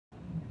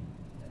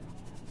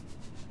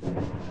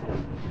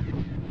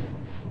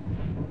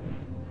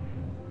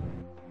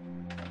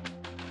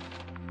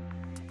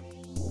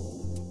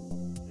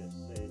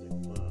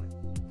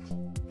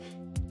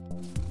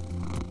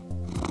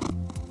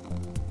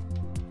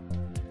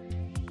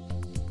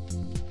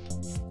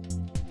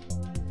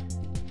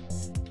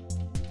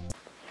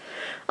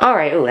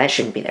Alright, oh, that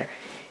shouldn't be there.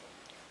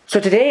 So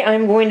today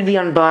I'm going to be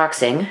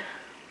unboxing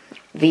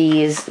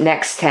these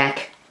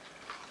Nexxtech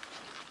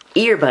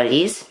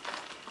Earbuddies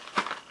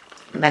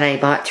that I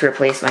bought to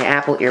replace my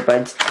Apple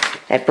earbuds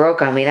that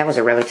broke on me. That was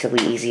a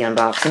relatively easy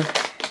unboxing.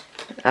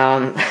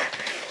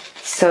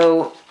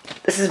 So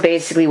this is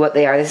basically what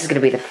they are. This is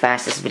going to be the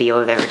fastest video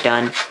I've ever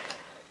done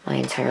my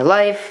entire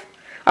life.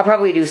 I'll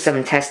probably do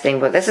some testing,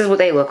 but this is what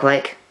they look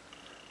like.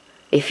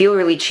 They feel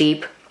really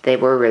cheap. They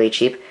were really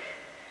cheap.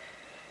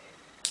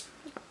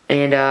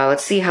 And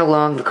let's see how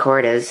long the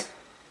cord is.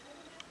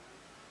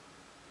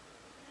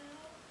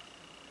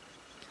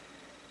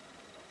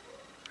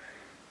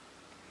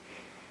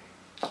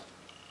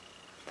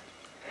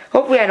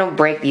 Hopefully I don't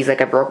break these like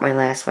I broke my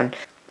last one.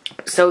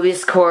 So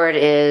this cord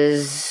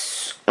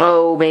is,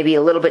 oh, maybe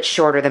a little bit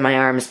shorter than my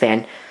arm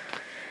span.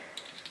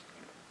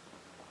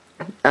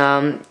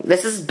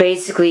 This is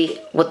basically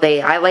what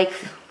I like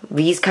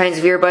these kinds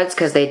of earbuds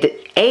because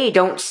they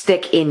don't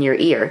stick in your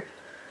ear.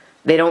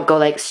 They don't go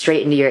like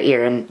straight into your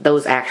ear, and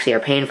those actually are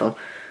painful.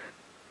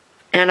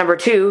 And number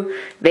two,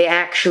 they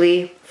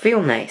actually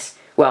feel nice.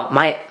 Well,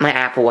 my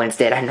Apple ones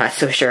did. I'm not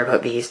so sure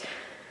about these.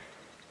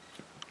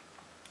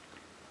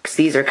 Because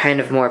these are kind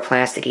of more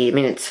plasticky. I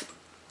mean, it's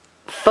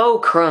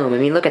faux chrome. I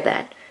mean, look at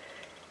that.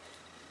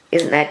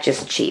 Isn't that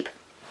just cheap?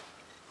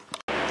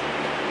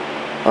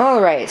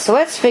 Alright, so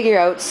let's figure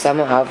out some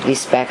of the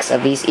specs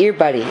of these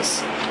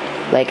earbuddies.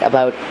 Like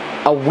about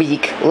a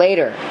week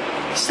later.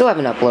 Still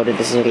haven't uploaded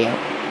this video.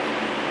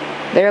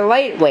 They're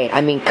lightweight. I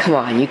mean, come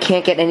on, you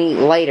can't get any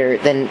lighter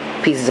than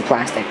pieces of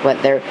plastic.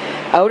 But they're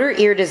outer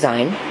ear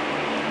design.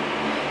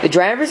 The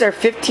drivers are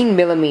 15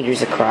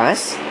 millimeters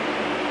across.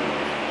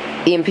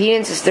 The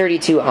impedance is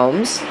 32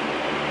 ohms.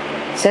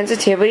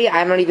 Sensitivity,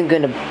 I'm not even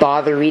going to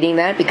bother reading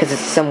that because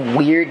it's some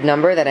weird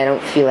number that I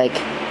don't feel like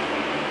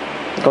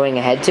going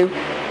ahead to.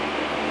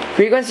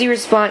 Frequency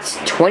response,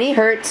 20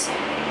 hertz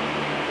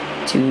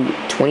to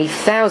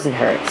 20,000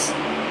 hertz.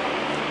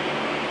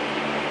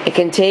 It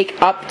can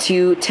take up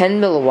to 10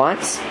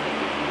 milliwatts.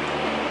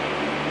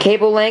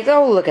 Cable length,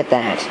 oh look at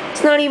that.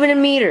 It's not even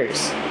in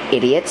meters,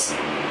 idiots.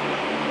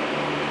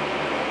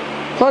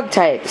 Plug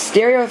type,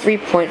 stereo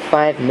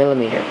 3.5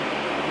 millimeter.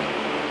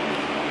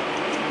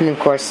 And of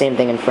course, same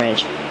thing in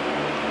French.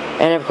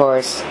 And of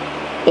course,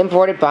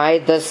 imported by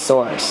the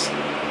source.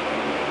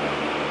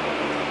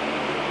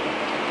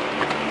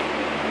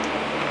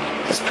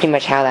 That's pretty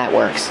much how that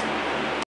works.